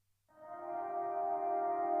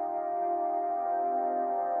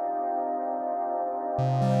Hi,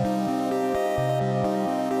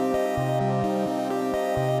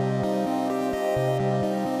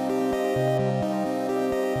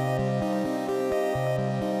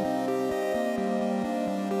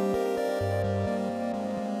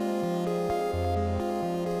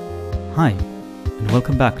 and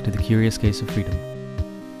welcome back to The Curious Case of Freedom.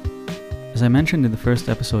 As I mentioned in the first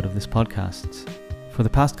episode of this podcast, for the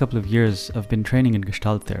past couple of years I've been training in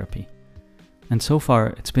Gestalt therapy, and so far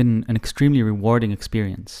it's been an extremely rewarding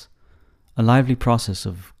experience, a lively process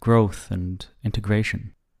of growth and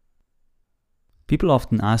integration. People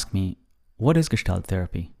often ask me, what is Gestalt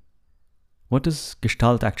therapy? What does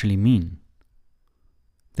Gestalt actually mean?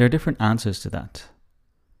 There are different answers to that.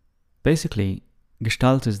 Basically,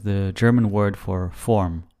 Gestalt is the German word for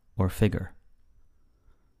form or figure.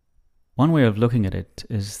 One way of looking at it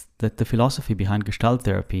is that the philosophy behind Gestalt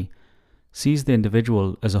therapy sees the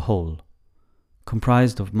individual as a whole,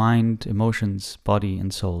 comprised of mind, emotions, body,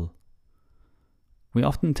 and soul. We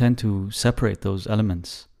often tend to separate those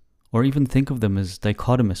elements, or even think of them as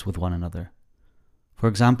dichotomous with one another. For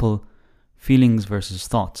example, feelings versus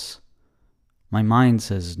thoughts. My mind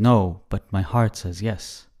says no, but my heart says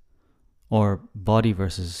yes. Or body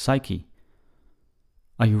versus psyche.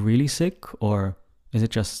 Are you really sick, or is it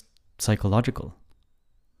just psychological?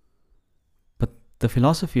 But the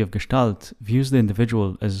philosophy of Gestalt views the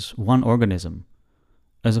individual as one organism,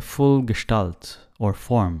 as a full Gestalt or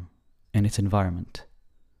form in its environment.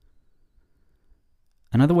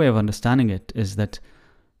 Another way of understanding it is that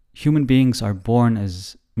human beings are born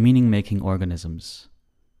as meaning-making organisms.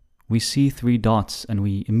 We see 3 dots and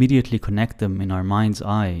we immediately connect them in our mind's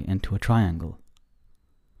eye into a triangle.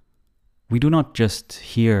 We do not just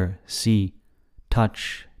hear, see,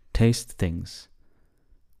 touch, taste things.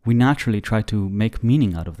 We naturally try to make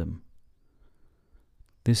meaning out of them.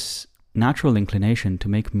 This natural inclination to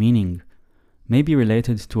make meaning may be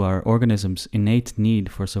related to our organism's innate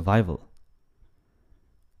need for survival.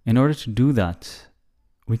 In order to do that,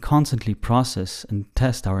 we constantly process and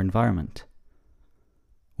test our environment.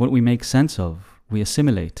 What we make sense of, we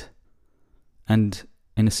assimilate, and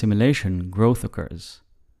in assimilation, growth occurs.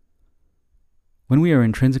 When we are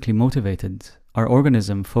intrinsically motivated, our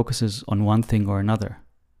organism focuses on one thing or another.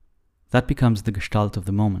 That becomes the Gestalt of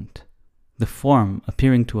the moment, the form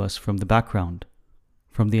appearing to us from the background,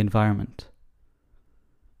 from the environment.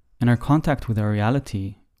 In our contact with our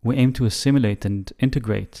reality, we aim to assimilate and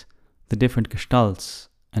integrate the different Gestalts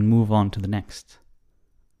and move on to the next.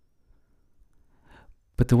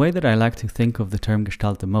 But the way that I like to think of the term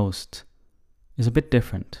Gestalt the most is a bit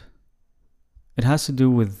different. It has to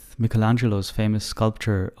do with Michelangelo's famous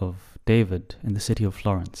sculpture of David in the city of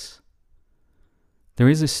Florence. There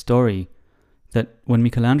is a story that when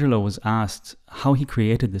Michelangelo was asked how he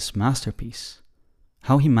created this masterpiece,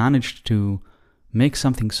 how he managed to make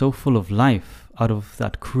something so full of life out of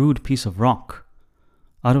that crude piece of rock,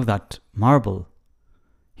 out of that marble,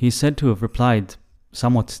 he is said to have replied,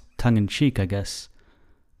 somewhat tongue-in-cheek, I guess,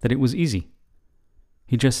 that it was easy.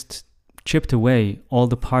 He just chipped away all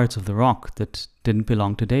the parts of the rock that didn't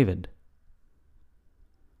belong to David.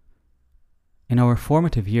 In our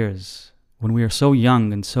formative years, when we are so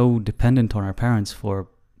young and so dependent on our parents for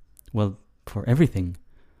everything,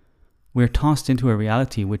 we are tossed into a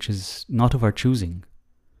reality which is not of our choosing.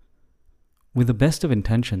 With the best of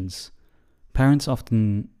intentions, parents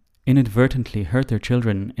often inadvertently hurt their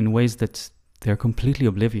children in ways that they are completely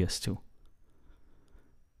oblivious to.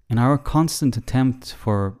 In our constant attempt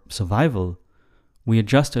for survival, we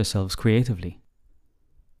adjust ourselves creatively.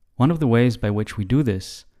 One of the ways by which we do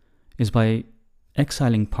this is by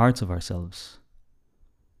exiling parts of ourselves.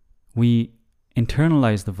 We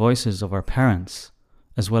internalize the voices of our parents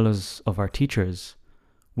as well as of our teachers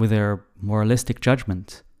with their moralistic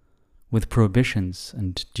judgment, with prohibitions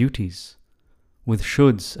and duties, with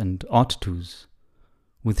shoulds and ought-tos,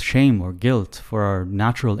 with shame or guilt for our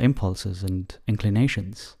natural impulses and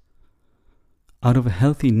inclinations. Out of a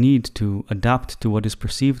healthy need to adapt to what is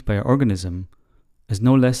perceived by our organism as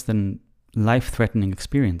no less than life-threatening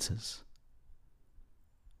experiences.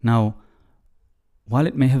 Now, while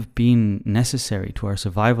it may have been necessary to our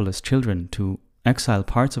survival as children to exile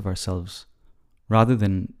parts of ourselves rather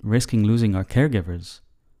than risking losing our caregivers,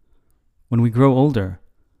 when we grow older,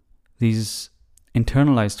 these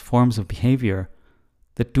internalized forms of behavior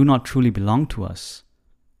that do not truly belong to us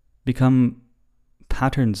become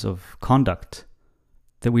patterns of conduct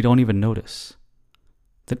that we don't even notice,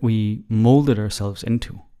 that we molded ourselves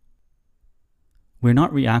into. We're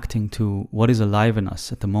not reacting to what is alive in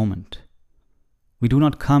us at the moment. We do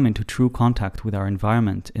not come into true contact with our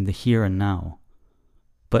environment in the here and now,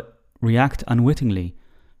 but react unwittingly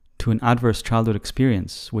to an adverse childhood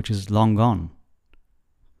experience which is long gone.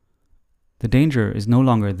 The danger is no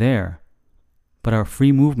longer there, but our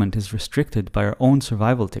free movement is restricted by our own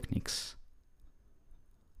survival techniques.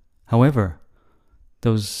 However,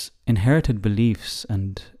 those inherited beliefs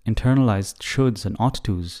and internalized shoulds and ought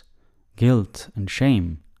tos, guilt and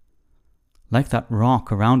shame, like that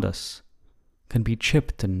rock around us, can be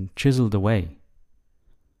chipped and chiseled away.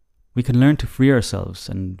 We can learn to free ourselves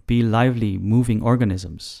and be lively, moving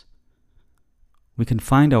organisms. We can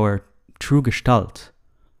find our true Gestalt,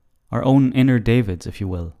 our own inner Davids, if you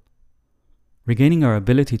will, regaining our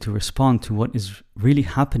ability to respond to what is really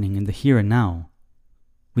happening in the here and now.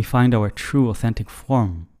 We find our true authentic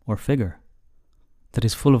form or figure that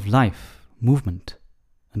is full of life, movement,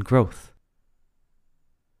 and growth.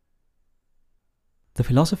 The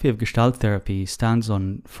philosophy of Gestalt therapy stands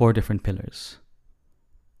on 4 different pillars: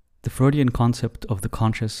 the Freudian concept of the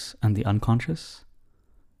conscious and the unconscious,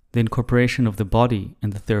 the incorporation of the body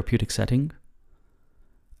in the therapeutic setting,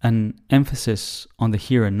 an emphasis on the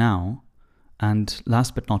here and now, and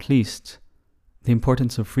last but not least, the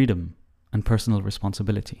importance of freedom and personal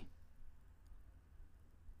responsibility.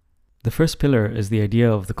 The first pillar is the idea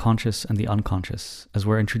of the conscious and the unconscious, as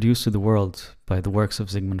we're introduced to the world by the works of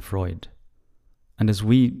Sigmund Freud, and as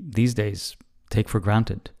we, these days, take for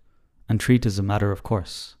granted and treat as a matter of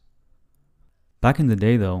course. Back in the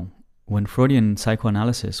day, though, when Freudian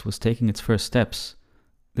psychoanalysis was taking its first steps,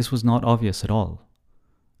 this was not obvious at all,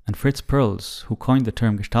 and Fritz Perls, who coined the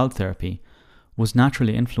term Gestalt therapy, was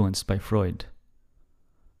naturally influenced by Freud.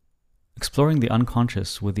 Exploring the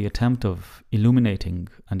unconscious with the attempt of illuminating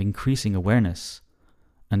and increasing awareness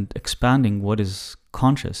and expanding what is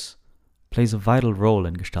conscious plays a vital role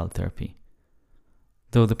in Gestalt therapy,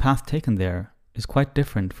 though the path taken there is quite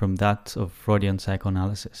different from that of Freudian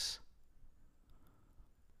psychoanalysis.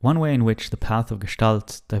 One way in which the path of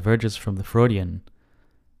Gestalt diverges from the Freudian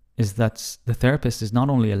is that the therapist is not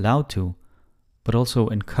only allowed to, but also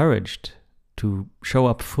encouraged to show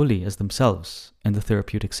up fully as themselves in the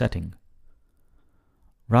therapeutic setting.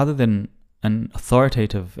 Rather than an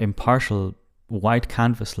authoritative, impartial, white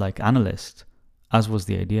canvas-like analyst, as was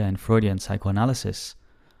the idea in Freudian psychoanalysis,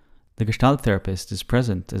 the Gestalt therapist is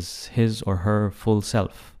present as his or her full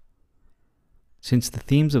self. Since the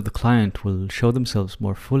themes of the client will show themselves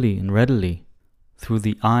more fully and readily through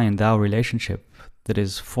the I and thou relationship that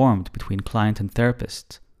is formed between client and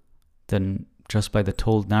therapist than just by the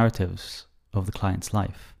told narratives of the client's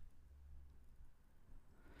life.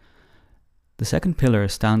 The second pillar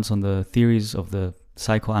stands on the theories of the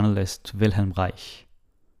psychoanalyst Wilhelm Reich,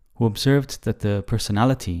 who observed that the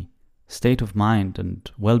personality, state of mind, and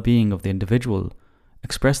well-being of the individual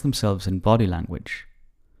express themselves in body language.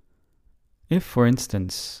 If, for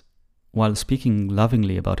instance, while speaking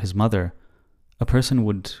lovingly about his mother, a person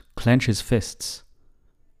would clench his fists,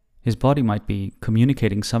 his body might be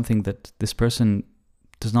communicating something that this person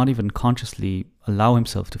does not even consciously allow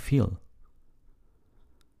himself to feel.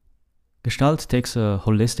 Gestalt takes a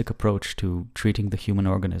holistic approach to treating the human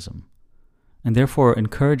organism, and therefore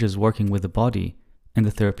encourages working with the body in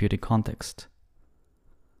the therapeutic context.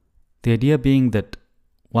 The idea being that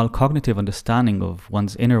while cognitive understanding of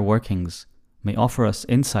one's inner workings may offer us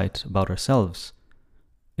insight about ourselves,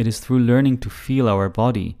 it is through learning to feel our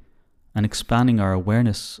body and expanding our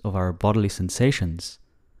awareness of our bodily sensations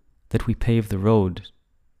that we pave the road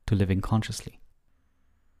to living consciously.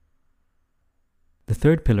 The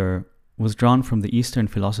third pillar was drawn from the Eastern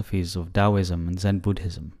philosophies of Taoism and Zen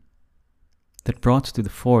Buddhism that brought to the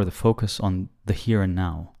fore the focus on the here and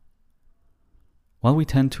now. While we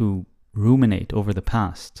tend to ruminate over the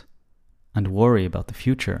past and worry about the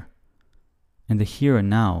future, in the here and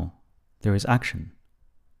now there is action,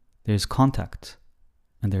 there is contact,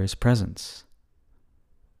 and there is presence.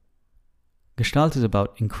 Gestalt is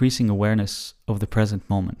about increasing awareness of the present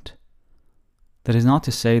moment. That is not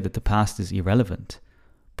to say that the past is irrelevant,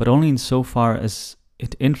 but only insofar as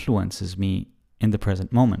it influences me in the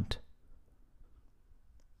present moment.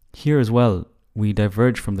 Here as well, we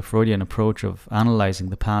diverge from the Freudian approach of analyzing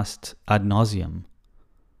the past ad nauseam.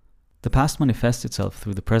 The past manifests itself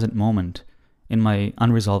through the present moment in my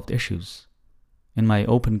unresolved issues, in my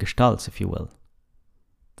open gestalts, if you will,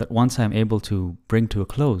 that once I am able to bring to a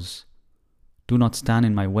close, do not stand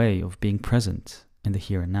in my way of being present in the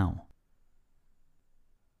here and now.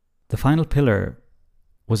 The final pillar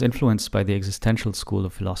was influenced by the existential school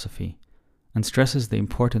of philosophy and stresses the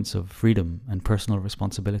importance of freedom and personal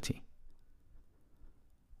responsibility.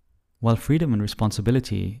 While freedom and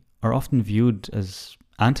responsibility are often viewed as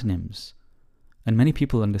antonyms, and many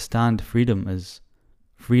people understand freedom as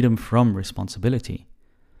freedom from responsibility,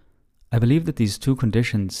 I believe that these two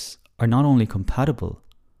conditions are not only compatible,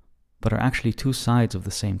 but are actually two sides of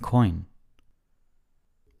the same coin.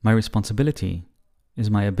 My responsibility is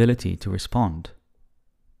my ability to respond.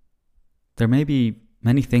 There may be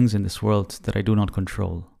many things in this world that I do not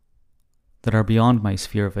control, that are beyond my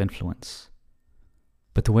sphere of influence.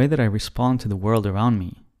 But the way that I respond to the world around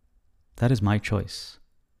me, that is my choice.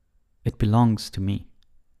 It belongs to me.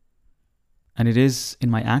 And it is in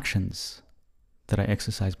my actions that I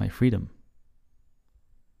exercise my freedom.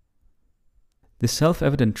 This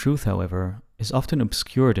self-evident truth, however, is often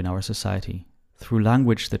obscured in our society through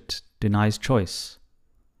language that denies choice,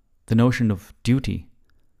 the notion of duty,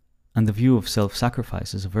 and the view of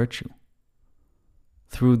self-sacrifice as a virtue.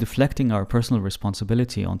 Through deflecting our personal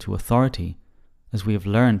responsibility onto authority, as we have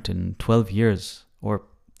learned in 12 years or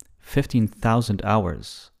 15,000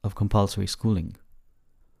 hours of compulsory schooling.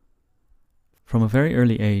 From a very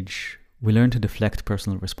early age, we learn to deflect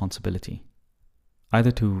personal responsibility,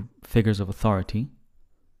 either to figures of authority,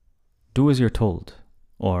 do as you're told,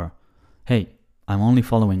 or, hey, I'm only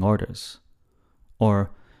following orders,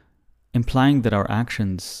 or implying that our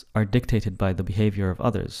actions are dictated by the behavior of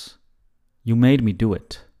others. You made me do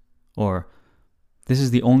it, or this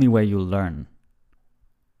is the only way you'll learn,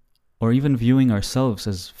 or even viewing ourselves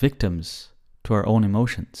as victims to our own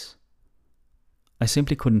emotions. I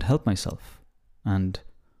simply couldn't help myself, and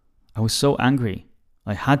I was so angry,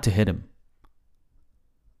 I had to hit him.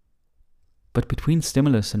 But between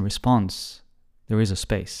stimulus and response, there is a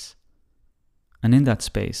space, and in that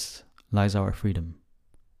space lies our freedom.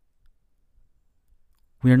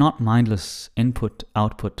 We are not mindless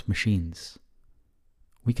input-output machines.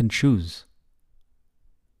 We can choose.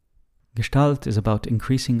 Gestalt is about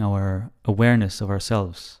increasing our awareness of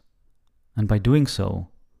ourselves, and by doing so,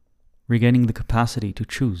 regaining the capacity to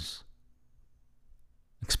choose.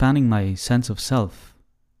 Expanding my sense of self,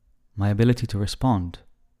 my ability to respond,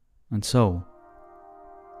 and so,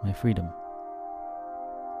 my freedom.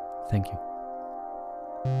 Thank you.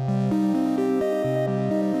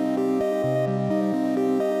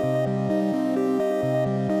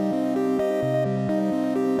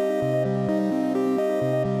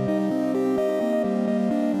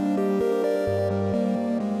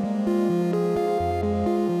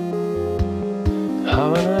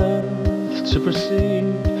 How on earth to proceed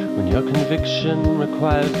when your conviction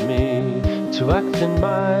requires me to act, and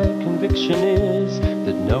my conviction is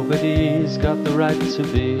that nobody's got the right to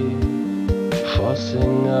be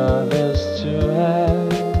forcing others to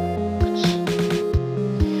act,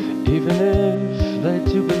 even if they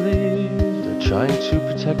do believe they're trying to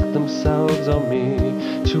protect themselves or me.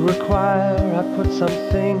 To require I put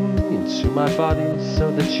something into my body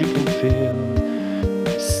so that you can feel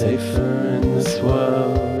safer in this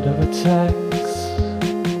world of attacks.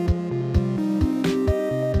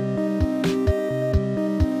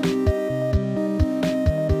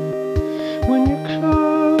 When you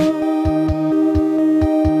cross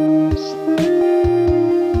these borders, it's the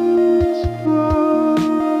tallest of orders.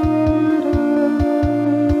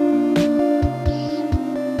 When you cross these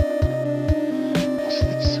borders, it's the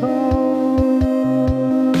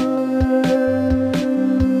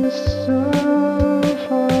tallest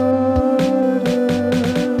of orders.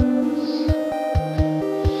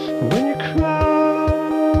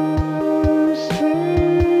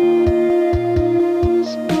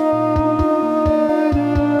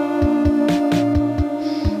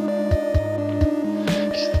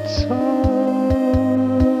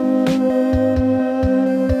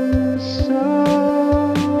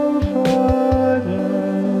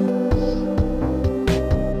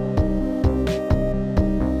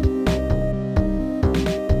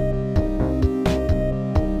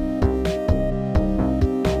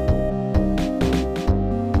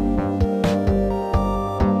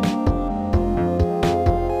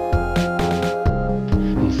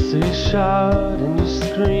 And so you shout and you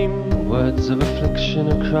scream words of affliction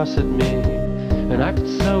across at me, and act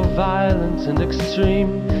so violent and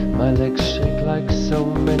extreme, my legs shake like so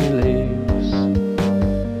many leaves,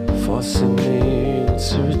 forcing me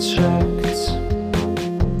to retract.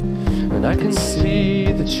 And I can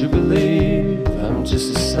see that you believe I'm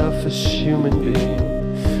just a selfish human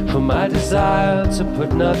being, for my desire to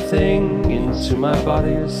put nothing into my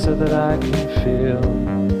body so that I can feel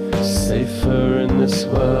safer in this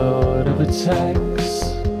world of attacks.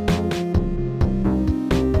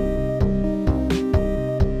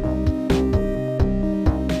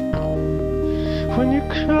 When you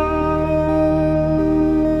cry